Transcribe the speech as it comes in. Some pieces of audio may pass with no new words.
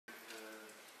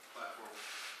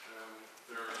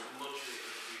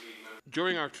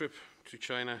During our trip to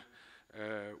China,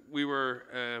 we were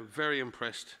very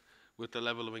impressed with the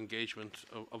level of engagement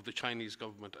of the Chinese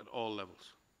government at all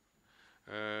levels.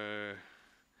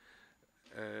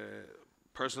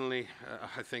 Personally,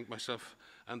 I think myself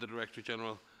and the Director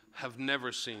General have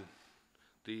never seen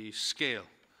the scale,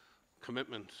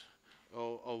 commitment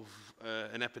of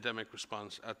an epidemic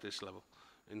response at this level,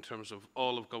 in terms of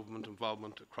all of government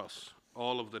involvement across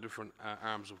all of the different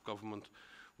arms of government,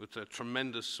 with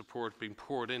tremendous support being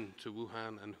poured into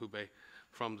Wuhan and Hubei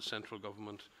from the central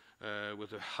government,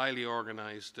 with a highly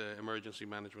organised emergency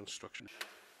management structure.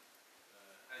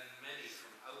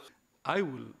 I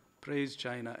will praise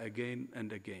China again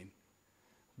and again,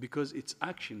 because its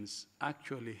actions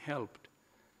actually helped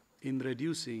in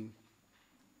reducing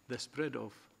the spread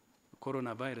of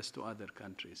coronavirus to other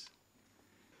countries.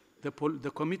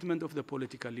 The commitment of the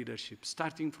political leadership,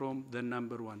 starting from the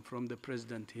number one, from the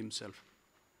president himself.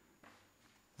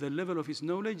 The level of his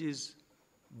knowledge is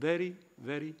very,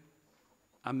 very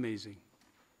amazing.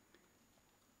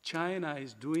 China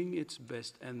is doing its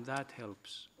best, and that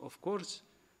helps. Of course,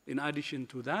 in addition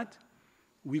to that,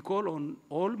 we call on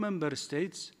all member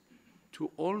states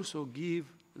to also give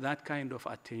that kind of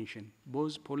attention,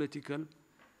 both political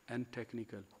and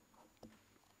technical.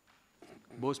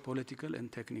 Both political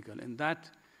and technical. And that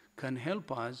can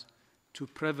help us to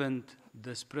prevent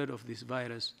the spread of this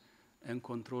virus and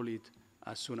control it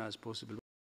as soon as possible.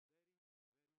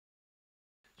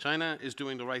 China is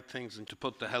doing the right things and to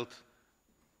put the health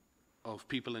of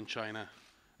people in China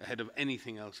ahead of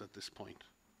anything else at this point.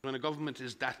 When a government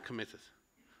is that committed,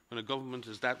 when a government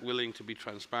is that willing to be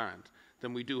transparent,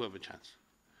 then we do have a chance.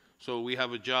 So we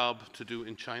have a job to do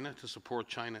in China to support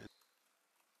China.